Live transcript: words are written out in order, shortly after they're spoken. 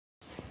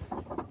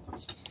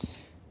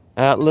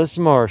Atlas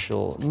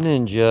Martial,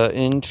 ninja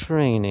in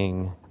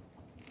training.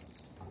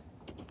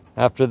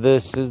 After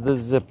this is the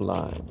zip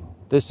line.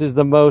 This is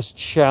the most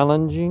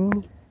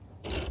challenging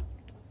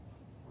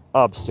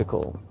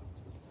obstacle.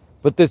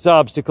 But this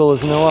obstacle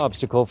is no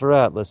obstacle for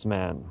Atlas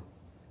Man.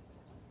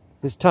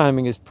 His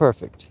timing is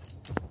perfect.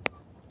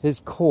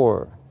 His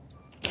core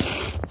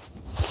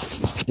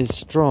is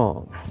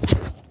strong.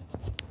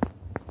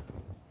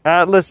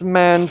 Atlas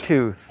Man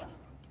Tooth.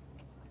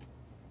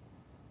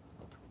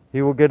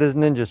 He will get his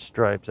ninja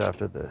stripes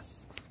after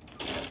this.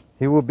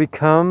 He will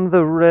become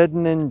the Red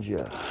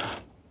Ninja.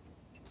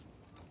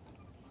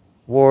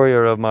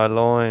 Warrior of my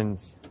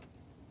loins.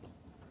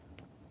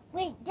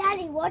 Wait,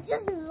 Daddy, what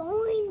does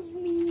loins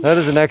mean? That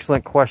is an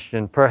excellent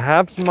question.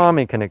 Perhaps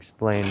Mommy can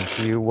explain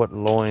to you what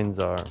loins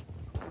are.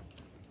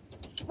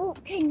 Oh,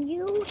 can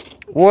you?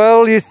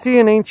 Well, you see,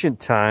 in ancient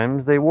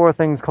times, they wore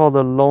things called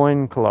a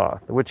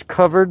loincloth, which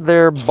covered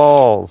their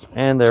balls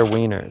and their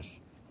wieners.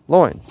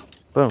 Loins.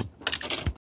 Boom.